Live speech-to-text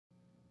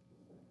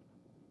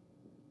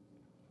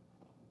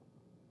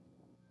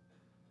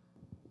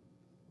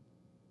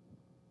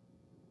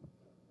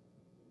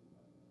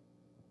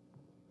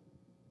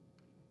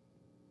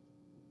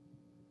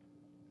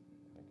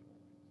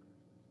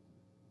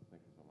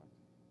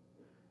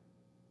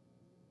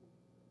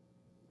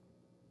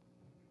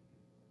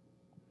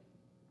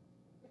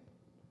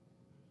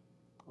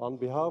On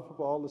behalf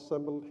of all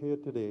assembled here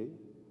today,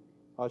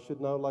 I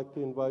should now like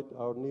to invite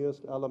our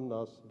newest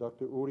alumnus,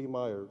 Dr. Uri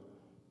Mayer,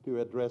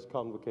 to address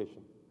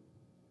Convocation.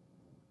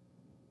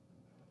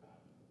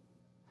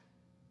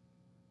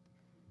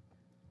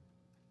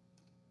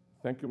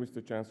 Thank you,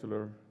 Mr.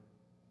 Chancellor,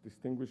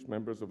 distinguished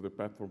members of the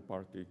Platform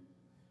Party,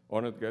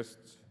 honored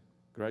guests,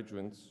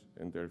 graduates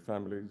and their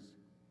families,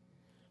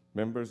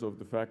 members of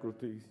the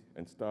faculty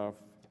and staff,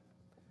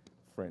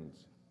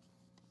 friends.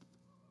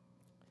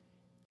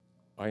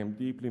 I am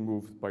deeply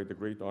moved by the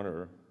great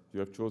honor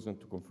you have chosen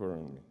to confer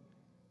on me.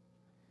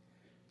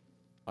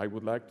 I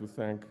would like to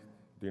thank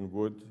Dean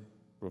Wood,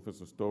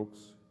 Professor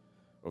Stokes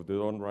of the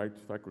Don Wright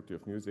Faculty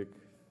of Music,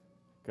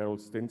 Carol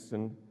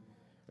Stinson,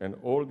 and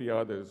all the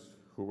others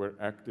who were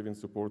active in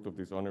support of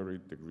this honorary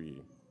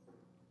degree.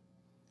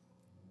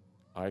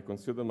 I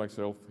consider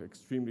myself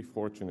extremely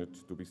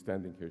fortunate to be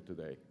standing here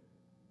today.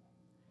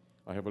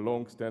 I have a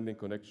long-standing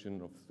connection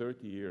of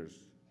 30 years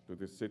to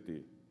this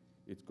city,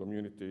 its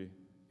community,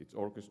 its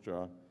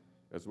orchestra,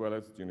 as well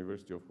as the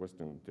University of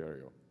Western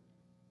Ontario.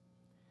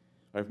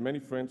 I have many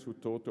friends who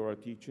taught or are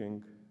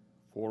teaching,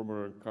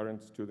 former and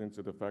current students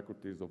at the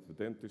faculties of the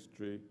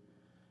Dentistry,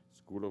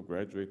 School of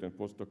Graduate and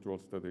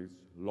Postdoctoral Studies,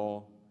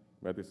 Law,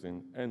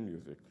 Medicine, and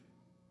Music.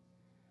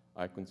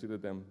 I consider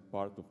them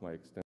part of my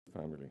extended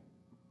family.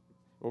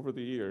 Over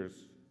the years,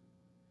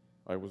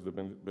 I was the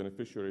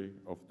beneficiary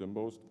of the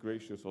most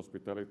gracious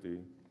hospitality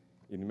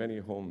in many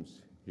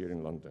homes here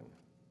in London.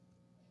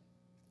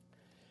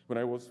 When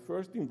I was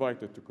first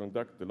invited to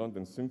conduct the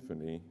London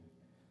Symphony,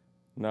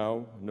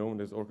 now known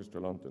as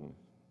Orchestra London,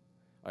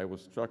 I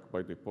was struck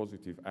by the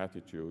positive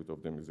attitude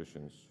of the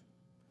musicians,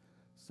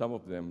 some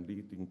of them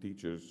leading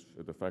teachers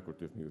at the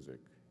Faculty of Music.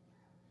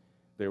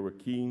 They were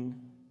keen,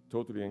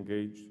 totally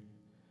engaged,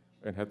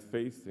 and had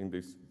faith in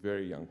this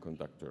very young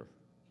conductor.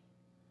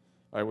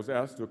 I was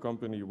asked to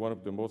accompany one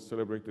of the most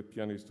celebrated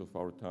pianists of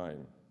our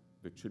time,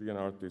 the Chilean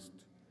artist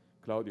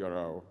Claudia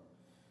Rao,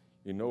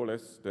 in no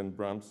less than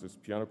Brahms's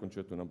Piano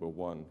Concerto No.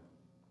 1,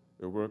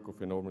 a work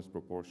of enormous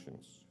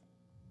proportions.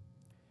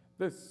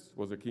 This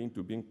was akin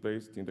to being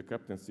placed in the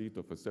captain's seat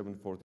of a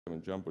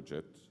 747 jumbo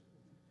jet,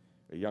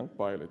 a young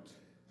pilot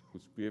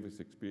whose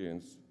previous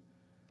experience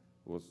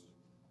was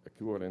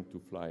equivalent to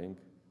flying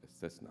a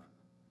Cessna.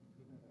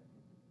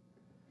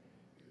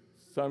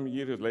 Some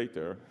years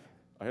later,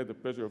 I had the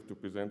pleasure to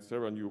present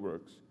several new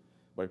works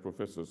by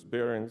Professors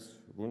Behrens,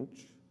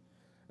 Wunsch,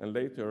 and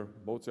later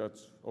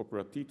Mozart's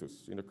opera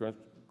Titus in a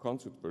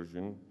concert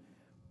version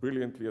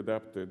brilliantly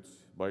adapted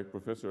by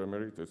Professor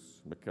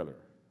Emeritus McKellar.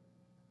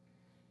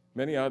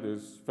 Many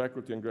others,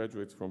 faculty and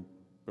graduates,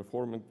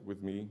 performed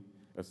with me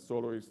as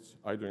soloists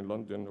either in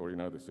London or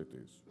in other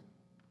cities.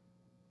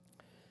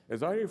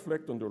 As I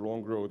reflect on the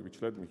long road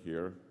which led me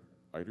here,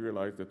 I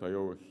realize that I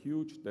owe a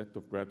huge debt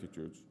of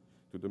gratitude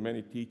to the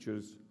many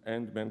teachers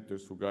and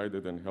mentors who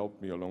guided and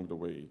helped me along the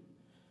way,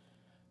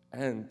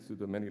 and to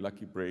the many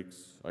lucky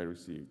breaks I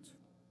received.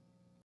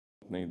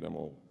 I won't name them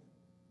all.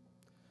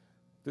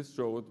 This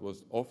road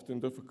was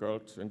often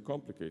difficult and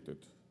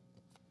complicated,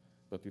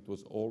 but it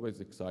was always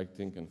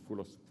exciting and full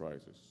of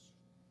surprises.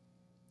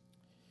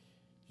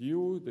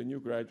 You, the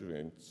new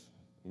graduates,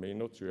 may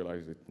not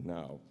realize it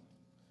now,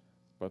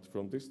 but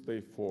from this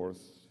day forth,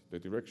 the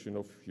direction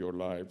of your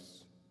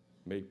lives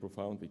may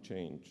profoundly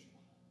change.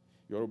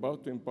 You're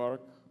about to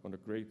embark on a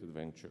great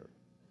adventure.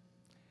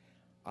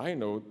 I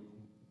know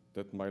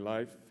that my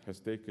life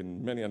has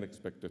taken many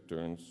unexpected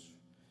turns,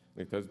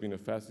 and it has been a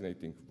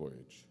fascinating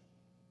voyage.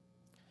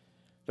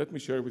 Let me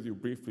share with you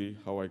briefly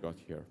how I got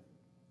here.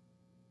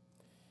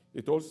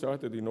 It all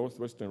started in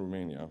northwestern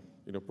Romania,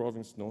 in a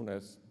province known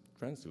as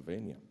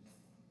Transylvania,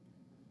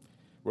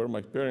 where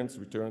my parents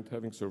returned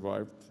having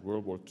survived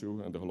World War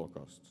II and the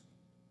Holocaust.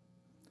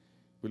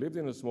 We lived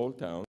in a small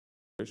town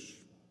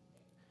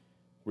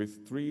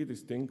with three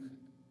distinct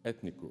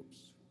ethnic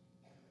groups: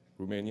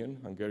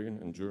 Romanian, Hungarian,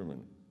 and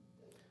German,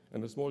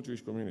 and a small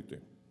Jewish community.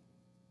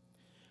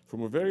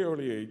 From a very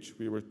early age,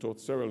 we were taught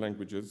several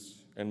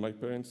languages, and my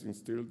parents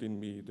instilled in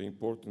me the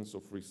importance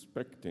of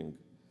respecting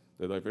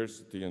the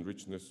diversity and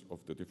richness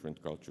of the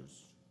different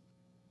cultures.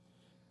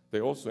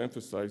 They also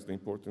emphasized the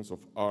importance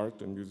of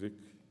art and music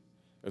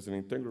as an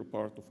integral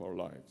part of our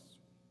lives.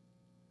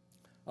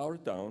 Our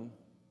town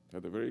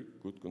had a very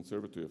good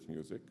conservatory of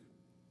music,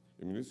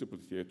 a municipal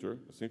theater,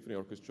 a symphony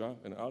orchestra,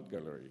 an art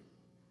gallery.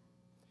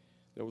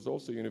 There was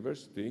also a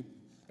university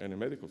and a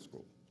medical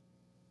school.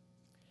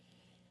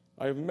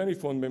 I have many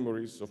fond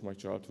memories of my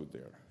childhood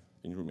there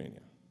in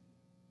Romania,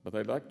 but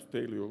I'd like to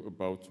tell you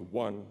about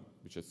one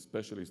which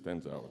especially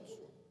stands out.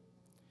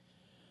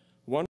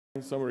 One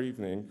summer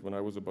evening, when I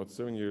was about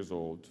 7 years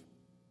old,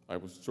 I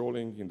was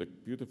strolling in the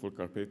beautiful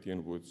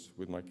Carpathian woods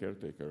with my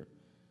caretaker,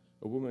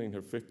 a woman in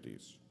her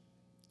 50s.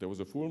 There was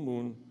a full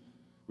moon,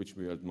 which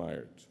we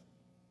admired.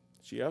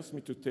 She asked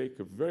me to take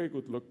a very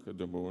good look at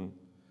the moon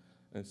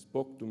and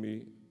spoke to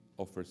me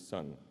of her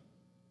son,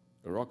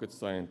 a rocket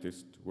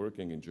scientist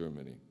working in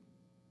Germany.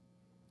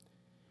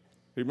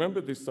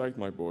 Remember this sight,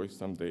 my boy,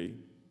 someday.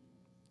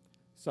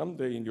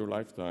 Someday in your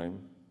lifetime,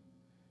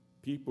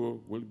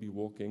 people will be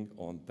walking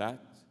on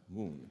that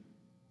moon.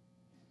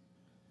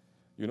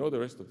 You know the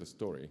rest of the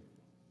story.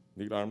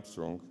 Neil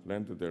Armstrong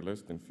landed there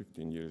less than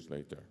 15 years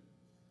later.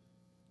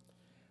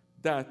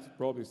 That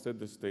probably set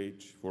the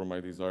stage for my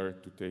desire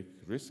to take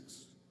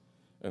risks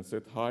and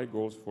set high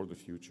goals for the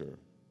future.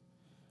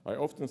 I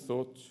often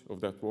thought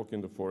of that walk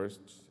in the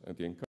forest and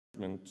the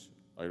encouragement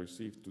I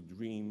received to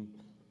dream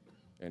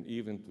and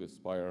even to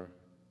aspire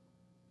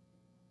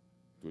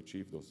to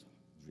achieve those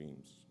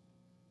dreams.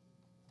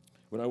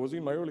 When I was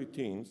in my early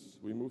teens,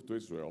 we moved to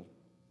Israel,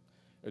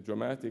 a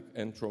dramatic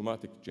and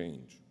traumatic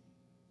change.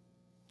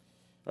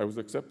 I was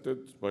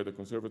accepted by the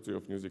Conservatory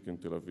of Music in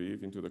Tel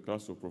Aviv into the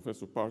class of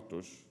Professor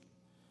Partosh,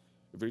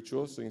 a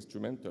virtuoso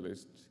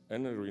instrumentalist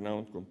and a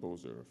renowned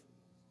composer.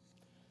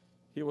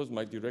 He was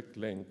my direct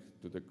link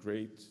to the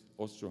great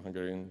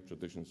Austro-Hungarian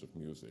traditions of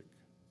music.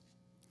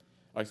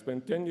 I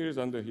spent 10 years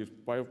under his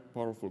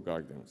powerful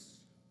guidance.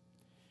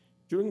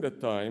 During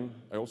that time,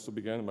 I also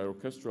began my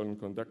orchestral and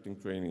conducting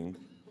training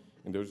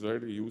in the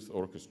Israeli Youth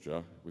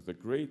Orchestra with a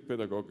great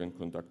pedagogue and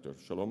conductor,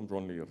 Shalom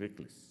Ronli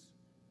Riklis.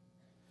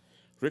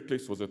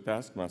 Riklis was a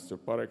taskmaster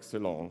par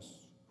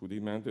excellence who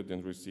demanded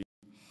and received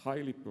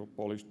highly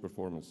polished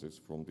performances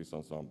from this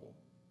ensemble.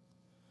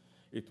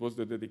 It was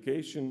the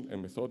dedication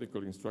and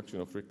methodical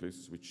instruction of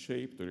Riklis which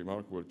shaped the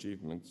remarkable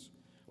achievements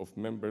of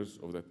members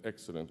of that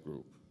excellent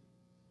group.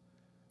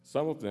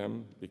 Some of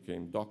them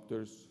became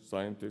doctors,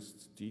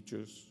 scientists,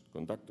 teachers,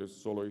 conductors,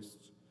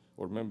 soloists,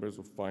 or members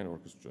of fine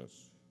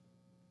orchestras.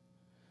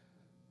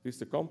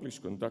 This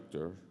accomplished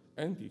conductor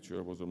and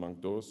teacher was among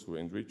those who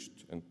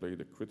enriched and played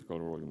a critical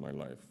role in my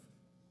life.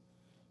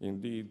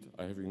 Indeed,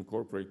 I have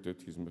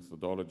incorporated his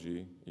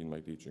methodology in my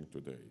teaching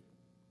today.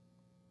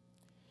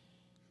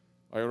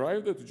 I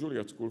arrived at the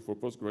Juilliard School for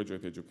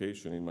Postgraduate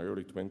Education in my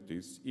early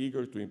 20s,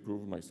 eager to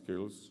improve my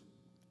skills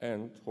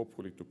and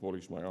hopefully to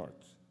polish my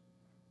art.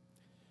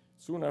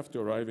 Soon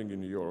after arriving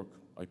in New York,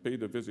 I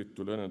paid a visit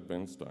to Leonard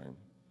Bernstein,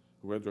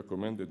 who had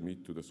recommended me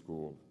to the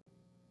school.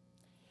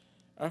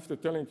 After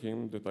telling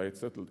him that I had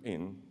settled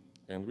in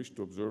and wished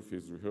to observe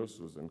his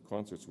rehearsals and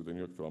concerts with the New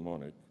York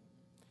Philharmonic,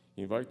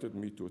 he invited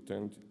me to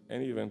attend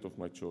any event of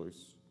my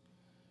choice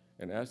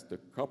and asked a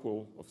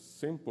couple of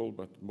simple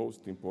but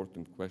most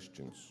important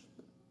questions.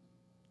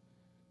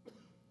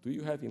 Do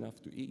you have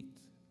enough to eat?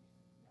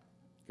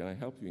 Can I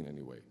help you in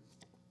any way?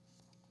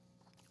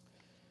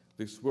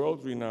 This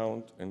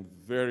world-renowned and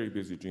very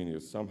busy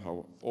genius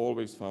somehow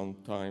always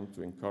found time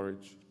to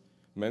encourage,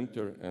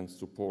 mentor, and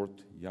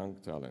support young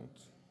talent.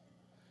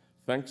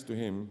 Thanks to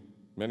him,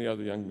 many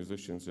other young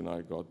musicians and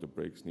I got the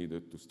breaks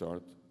needed to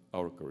start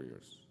our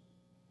careers.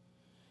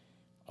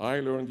 I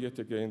learned yet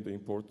again the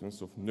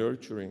importance of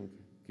nurturing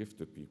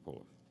gifted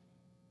people.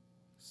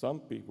 Some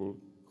people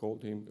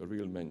called him a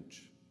real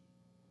mensch,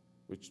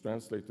 which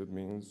translated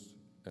means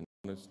an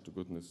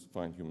honest-to-goodness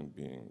fine human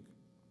being.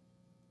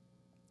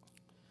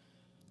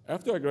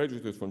 After I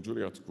graduated from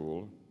Juilliard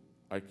School,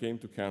 I came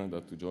to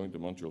Canada to join the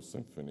Montreal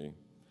Symphony,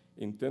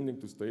 intending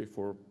to stay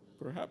for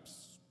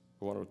perhaps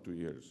 1 or 2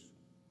 years.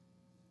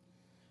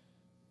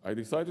 I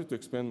decided to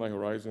expand my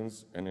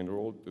horizons and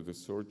enrolled at the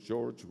Sir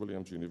George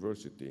Williams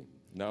University,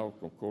 now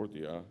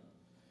Concordia,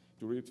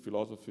 to read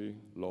philosophy,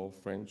 law,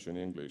 French, and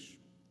English.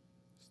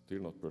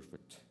 Still not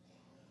perfect.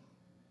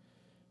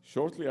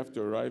 Shortly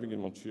after arriving in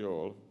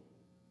Montreal,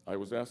 I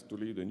was asked to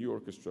lead a new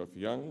orchestra of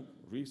young,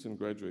 recent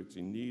graduates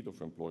in need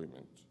of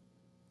employment.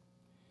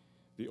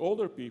 The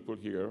older people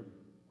here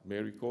may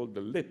recall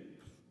the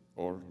LIP,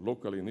 or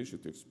Local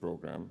Initiatives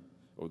Program,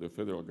 of the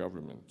federal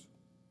government.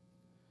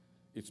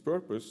 Its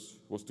purpose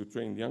was to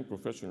train young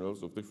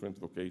professionals of different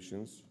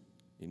vocations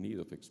in need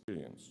of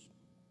experience.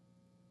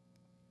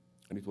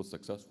 And it was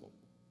successful.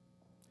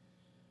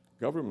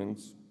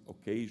 Governments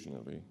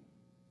occasionally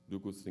do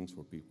good things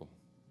for people.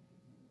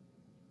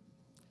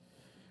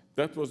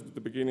 That was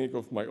the beginning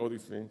of my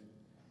odyssey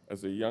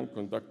as a young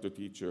conductor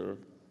teacher,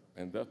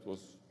 and that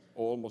was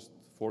almost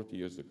 40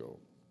 years ago.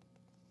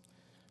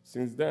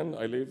 Since then,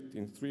 I lived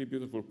in 3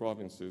 beautiful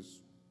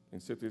provinces, in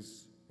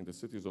the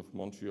cities of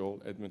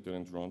Montreal, Edmonton,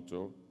 and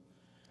Toronto,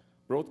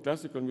 brought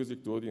classical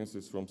music to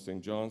audiences from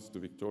St. John's to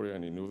Victoria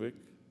and Inuvik,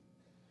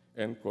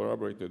 and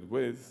collaborated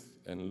with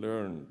and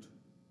learned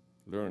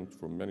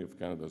from many of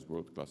Canada's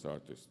world-class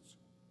artists.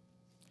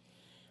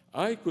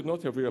 I could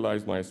not have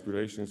realized my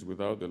aspirations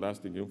without the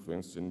lasting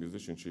influence and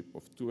musicianship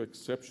of 2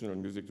 exceptional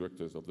music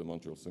directors of the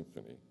Montreal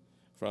Symphony,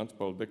 Franz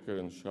Paul Decker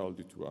and Charles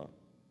Dutoit,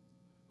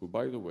 who,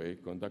 by the way,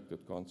 conducted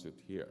a concert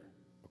here.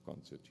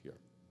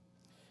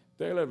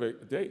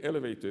 They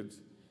elevated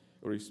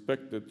a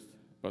respected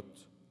but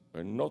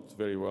a not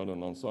very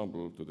well-known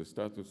ensemble to the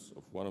status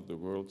of one of the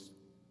world's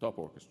top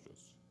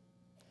orchestras.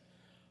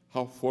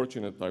 How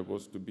fortunate I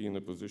was to be in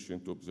a position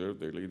to observe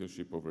their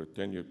leadership over a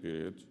 10-year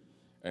period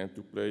and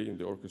to play in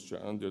the orchestra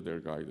under their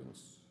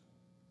guidance.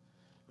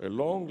 A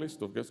long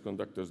list of guest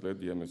conductors led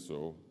the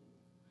MSO,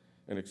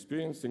 and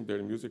experiencing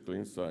their musical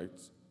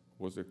insights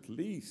was at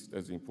least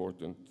as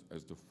important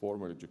as the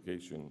formal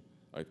education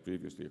I'd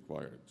previously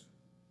acquired.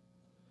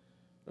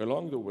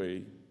 Along the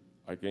way,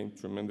 I gained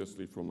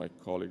tremendously from my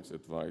colleagues'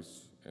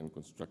 advice and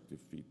constructive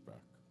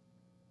feedback.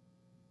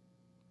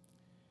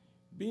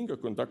 Being a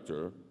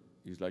conductor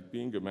is like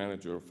being a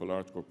manager of a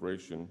large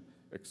corporation,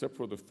 except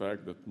for the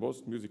fact that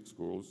most music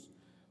schools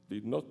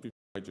did not prepare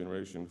my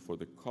generation for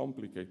the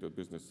complicated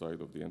business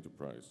side of the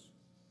enterprise.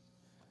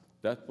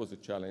 That was a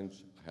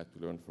challenge I had to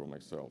learn for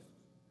myself.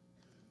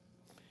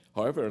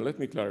 However, let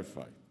me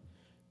clarify.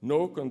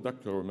 No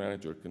conductor or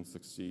manager can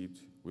succeed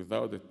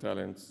without the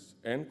talents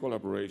and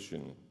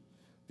collaboration,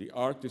 the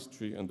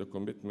artistry and the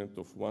commitment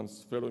of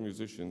one's fellow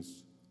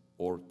musicians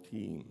or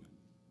team.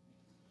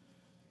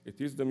 It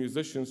is the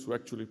musicians who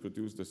actually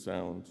produce the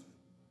sound,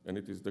 and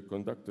it is the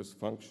conductor's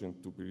function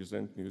to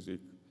present music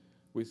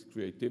with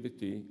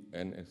creativity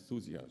and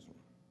enthusiasm.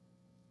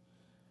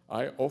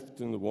 I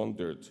often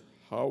wondered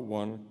how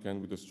one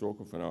can, with the stroke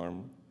of an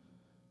arm,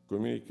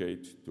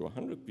 communicate to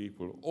 100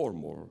 people or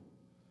more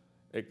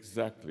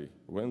exactly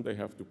when they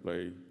have to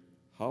play,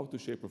 how to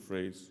shape a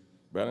phrase,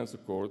 balance a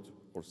chord,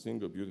 or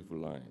sing a beautiful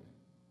line.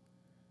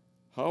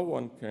 How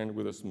one can,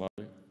 with a smile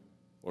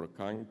or a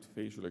kind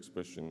facial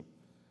expression,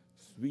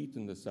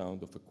 sweeten the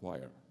sound of a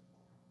choir.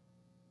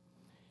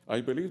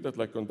 I believe that,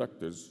 like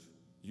conductors,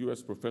 you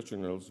as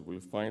professionals will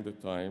find the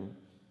time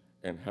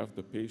and have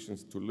the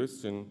patience to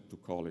listen to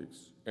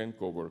colleagues and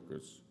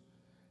coworkers,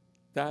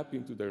 tap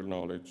into their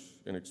knowledge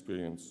and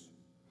experience,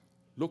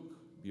 look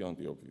beyond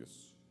the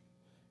obvious,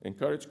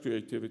 encourage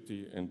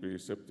creativity, and be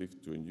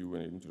receptive to new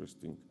and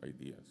interesting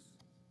ideas.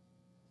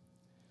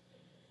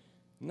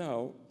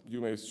 Now,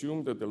 you may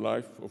assume that the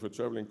life of a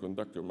traveling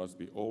conductor must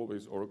be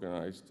always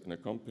organized and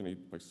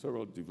accompanied by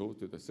several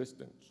devoted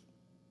assistants.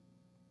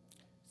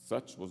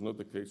 Such was not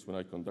the case when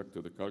I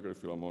conducted the Calgary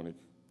Philharmonic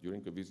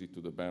during a visit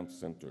to the Banff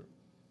Center.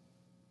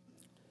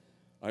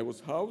 I was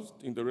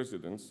housed in the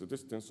residence, a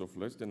distance of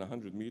less than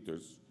 100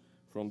 meters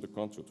from the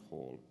concert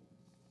hall.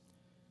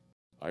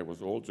 I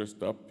was all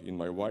dressed up in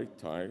my white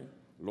tie,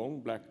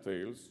 long black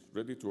tails,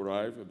 ready to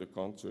arrive at the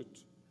concert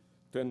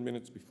 10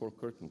 minutes before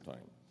curtain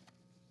time.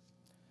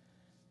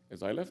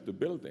 As I left the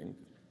building,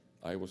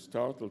 I was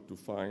startled to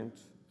find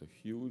a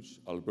huge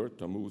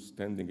Alberta moose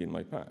standing in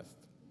my path.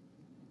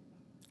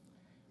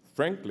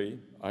 Frankly,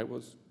 I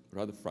was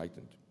rather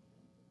frightened.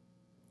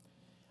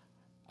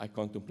 I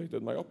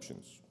contemplated my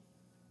options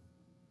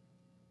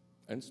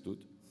and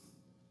stood.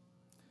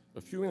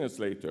 A few minutes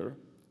later,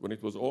 when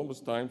it was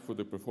almost time for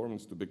the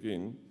performance to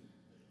begin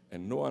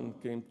and no one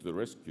came to the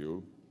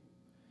rescue,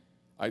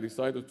 I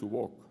decided to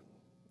walk,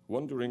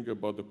 wondering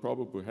about the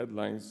probable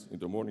headlines in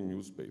the morning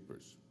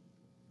newspapers.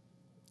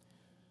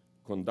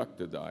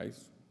 Conductor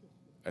dies,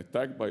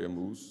 attacked by a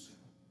moose,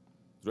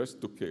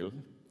 dressed to kill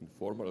in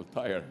formal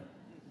attire.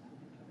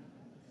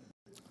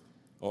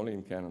 Only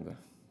in Canada.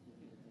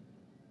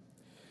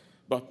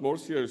 But more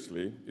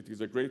seriously, it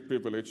is a great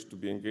privilege to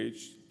be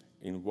engaged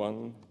in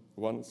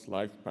one's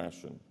life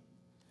passion.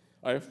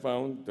 I have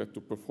found that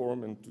to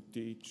perform and to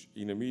teach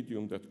in a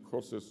medium that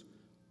crosses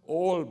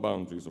all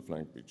boundaries of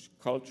language,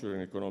 culture,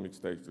 and economic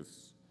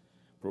status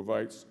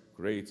provides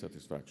great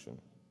satisfaction.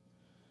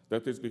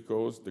 That is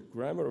because the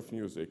grammar of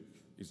music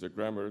is a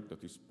grammar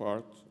that is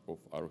part of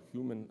our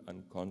human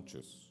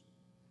unconscious.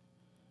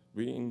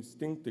 We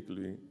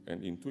instinctively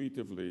and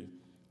intuitively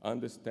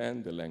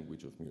understand the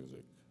language of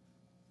music.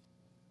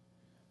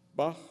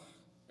 Bach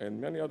and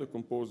many other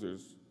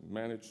composers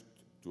managed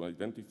to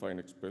identify and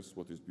express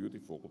what is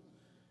beautiful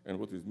and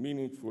what is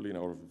meaningful in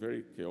our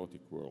very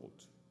chaotic world.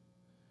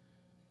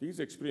 These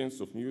experiences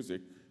of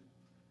music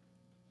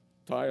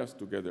tie us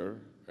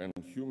together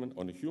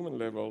on a human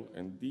level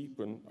and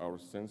deepen our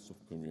sense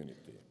of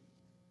community.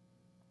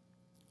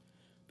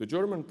 The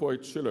German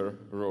poet Schiller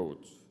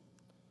wrote,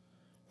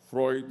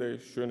 Freude,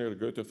 schöner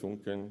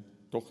Goethefunken,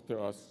 Tochter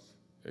aus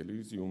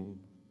Elysium,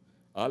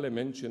 alle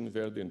Menschen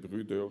werden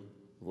Brüder,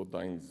 wo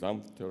dein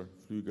sanfter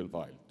Flügel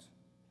weilt,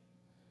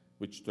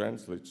 which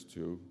translates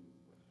to,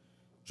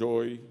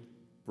 joy,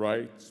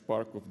 bright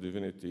spark of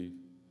divinity,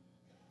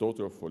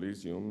 daughter of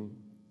Elysium,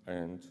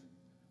 and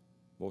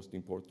most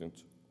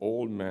important,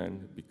 all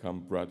men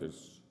become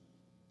brothers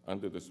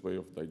under the sway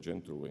of thy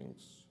gentle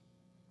wings.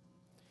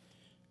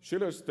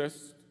 Schiller's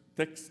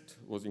text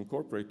was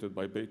incorporated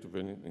by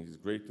Beethoven in his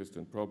greatest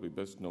and probably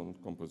best-known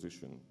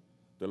composition,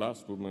 the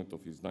last movement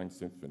of his Ninth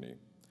Symphony,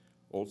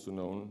 also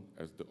known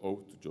as the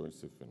Ode to Joy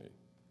Symphony.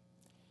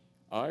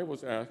 I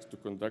was asked to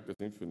conduct the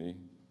symphony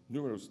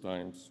numerous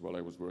times while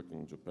I was working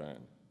in Japan.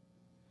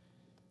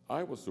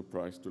 I was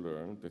surprised to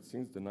learn that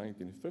since the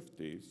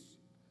 1950s,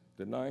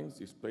 the Ninth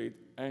is played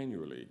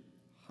annually,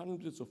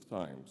 hundreds of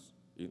times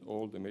in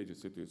all the major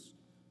cities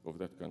of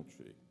that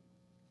country.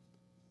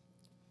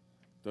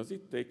 Does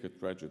it take a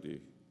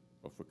tragedy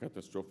of a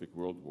catastrophic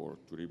world war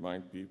to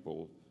remind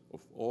people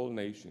of all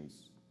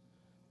nations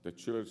that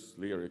Schiller's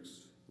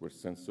lyrics were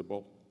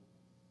sensible?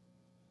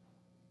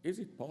 Is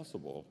it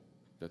possible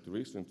that the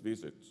recent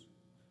visit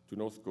to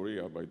North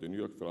Korea by the New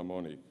York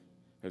Philharmonic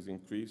has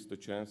increased the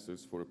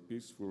chances for a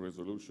peaceful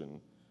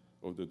resolution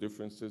of the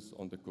differences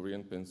on the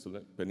Korean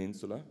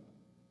peninsula?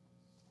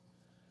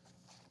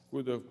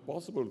 Could a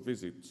possible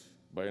visit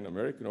by an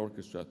American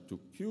orchestra to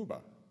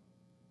Cuba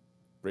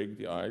break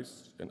the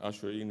ice and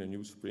usher in a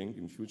new spring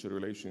in future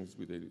relations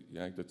with the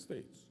United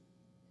States.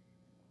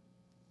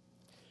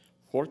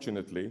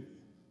 Fortunately,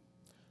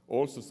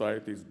 all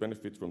societies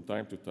benefit from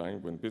time to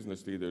time when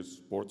business leaders,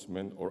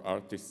 sportsmen, or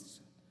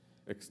artists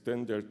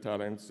extend their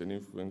talents and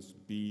influence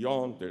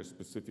beyond their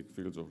specific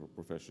fields or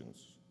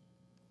professions.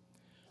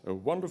 A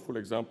wonderful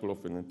example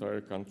of an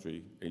entire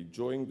country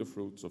enjoying the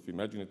fruits of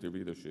imaginative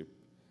leadership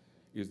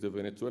is the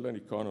Venezuelan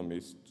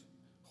economist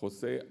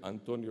José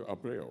Antonio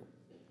Abreu,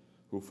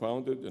 who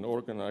founded and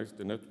organized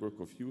a network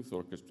of youth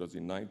orchestras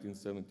in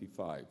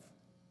 1975.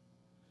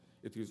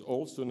 It is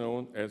also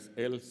known as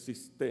El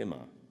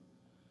Sistema,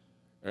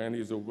 and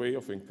is a way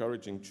of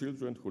encouraging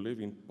children who live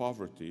in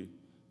poverty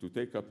to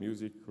take up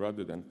music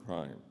rather than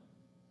crime.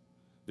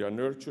 They are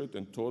nurtured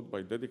and taught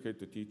by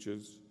dedicated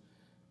teachers,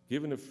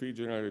 given a free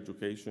general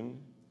education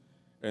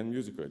and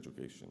musical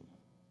education.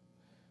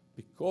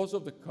 Because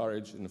of the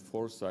courage and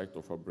foresight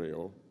of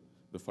Abreu,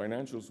 the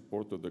financial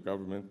support of the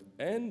government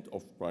and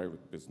of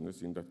private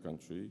business in that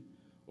country,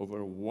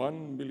 over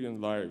 1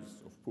 million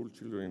lives of poor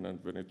children in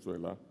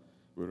Venezuela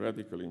were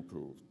radically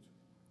improved.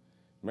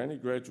 Many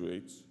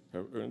graduates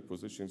have earned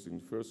positions in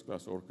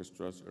first-class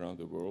orchestras around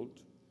the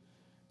world,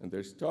 and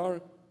their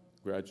star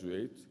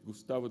graduate,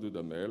 Gustavo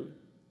Dudamel,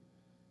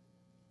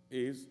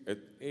 is at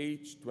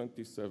age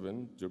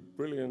 27 the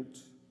brilliant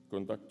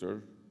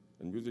conductor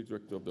and music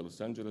director of the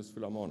Los Angeles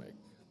Philharmonic.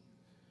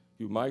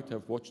 You might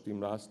have watched him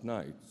last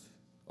night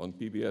on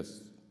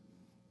PBS,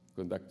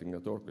 conducting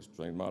that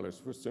orchestra in Mahler's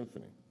First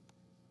Symphony.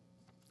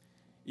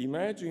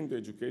 Imagine the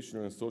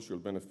educational and social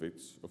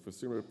benefits of a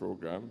similar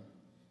program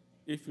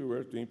if we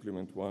were to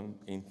implement one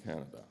in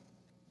Canada.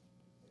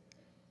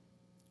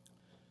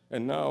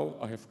 And now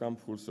I have come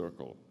full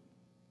circle.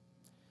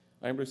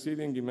 I am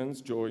receiving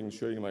immense joy in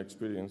sharing my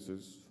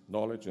experiences,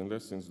 knowledge, and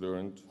lessons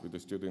learned with the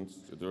students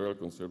at the Royal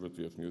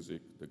Conservatory of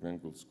Music, the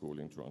Glengould School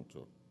in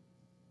Toronto.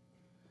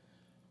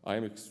 I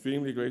am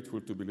extremely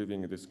grateful to be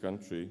living in this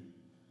country,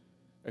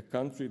 a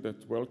country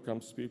that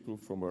welcomes people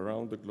from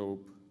around the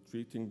globe,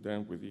 treating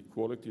them with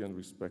equality and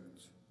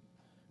respect,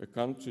 a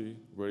country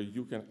where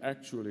you can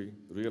actually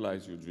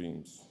realize your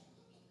dreams.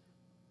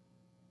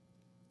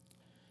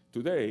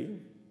 Today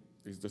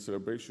is the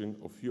celebration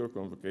of your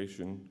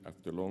convocation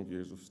after long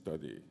years of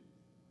study.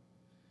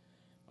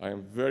 I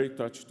am very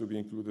touched to be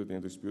included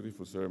in this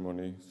beautiful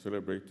ceremony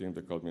celebrating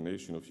the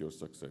culmination of your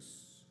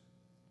success.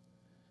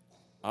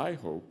 I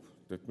hope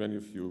that many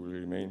of you will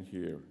remain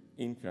here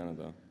in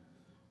Canada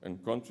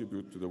and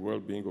contribute to the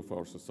well-being of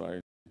our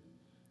society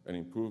and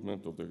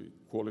improvement of the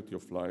quality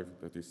of life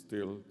that is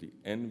still the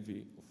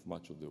envy of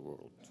much of the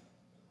world.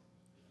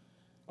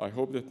 I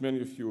hope that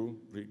many of you,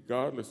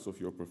 regardless of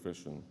your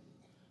profession,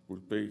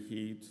 will pay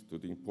heed to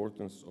the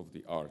importance of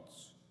the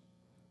arts,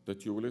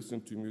 that you will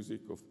listen to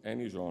music of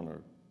any genre,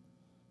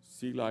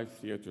 see live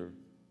theater,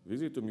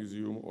 visit a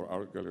museum or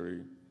art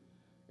gallery,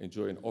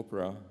 enjoy an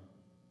opera,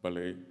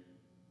 ballet,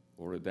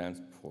 or a dance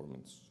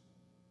performance.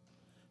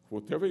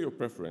 Whatever your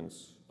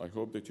preference, I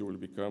hope that you will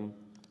become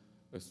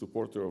a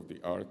supporter of the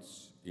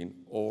arts in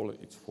all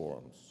its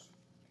forms.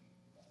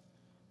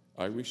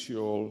 I wish you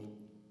all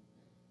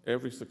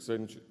every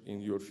success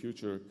in your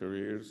future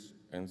careers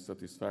and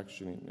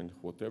satisfaction in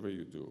whatever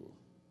you do.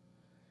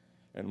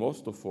 And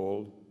most of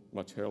all,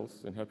 much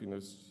health and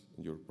happiness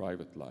in your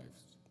private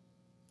lives.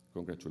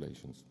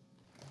 Congratulations.